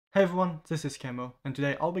Hey everyone, this is Kaymo, and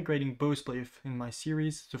today I'll be grading spleef in my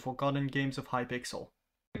series, The Forgotten Games of Hypixel.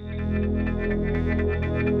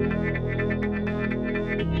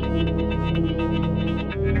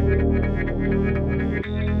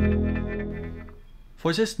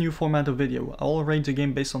 For this new format of video, I will rate the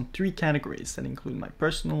game based on 3 categories that include my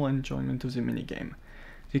personal enjoyment of the minigame.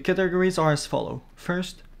 The categories are as follow.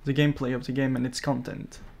 First, the gameplay of the game and its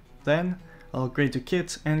content. Then, I'll grade the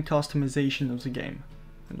kits and customization of the game.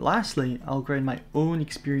 And lastly, I'll grade my own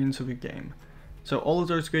experience of the game. So all of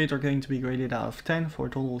those grades are going to be graded out of 10 for a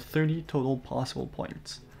total of 30 total possible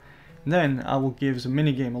points. Then I will give the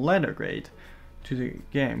minigame a letter grade to the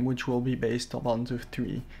game, which will be based upon the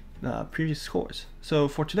 3 previous scores. So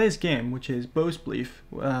for today's game, which is spleef,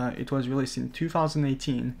 it was released in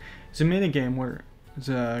 2018, it's a minigame where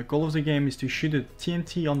the goal of the game is to shoot a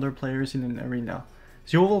TNT under players in an arena.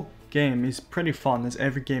 The overall game is pretty fun as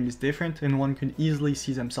every game is different and one could easily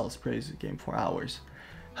see themselves play the game for hours.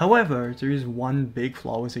 However, there is one big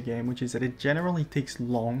flaw with the game, which is that it generally takes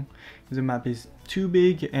long, the map is too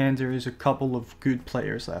big and there is a couple of good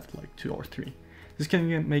players left, like 2 or 3. This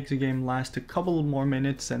can make the game last a couple more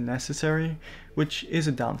minutes than necessary, which is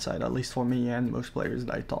a downside, at least for me and most players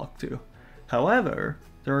that I talk to. However,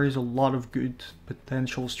 there is a lot of good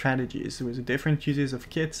potential strategies with different uses of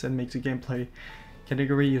kits that makes the gameplay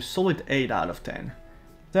category a solid 8 out of 10.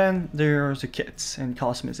 Then there are the kits and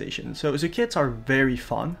customization. So the kits are very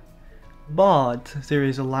fun, but there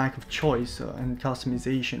is a lack of choice and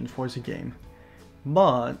customization for the game.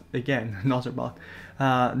 But, again, another but,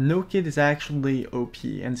 no kit is actually OP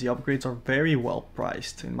and the upgrades are very well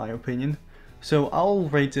priced in my opinion. So I'll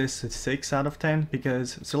rate this a 6 out of 10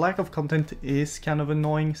 because the lack of content is kind of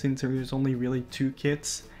annoying since there is only really 2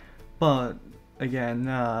 kits. But, again,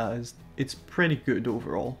 it's pretty good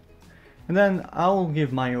overall. And then I'll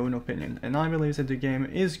give my own opinion, and I believe that the game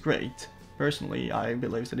is great. Personally, I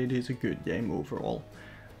believe that it is a good game overall.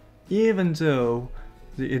 Even though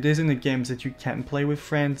it isn't a game that you can play with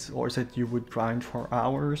friends or that you would grind for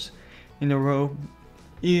hours in a row.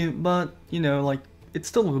 But, you know, like, it's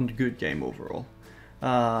still a good game overall.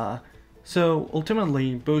 So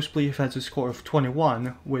ultimately, spleef has a score of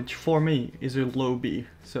 21, which for me is a low B.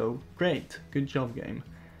 So great, good job game.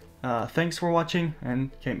 Thanks for watching,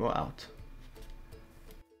 and Kaymo out.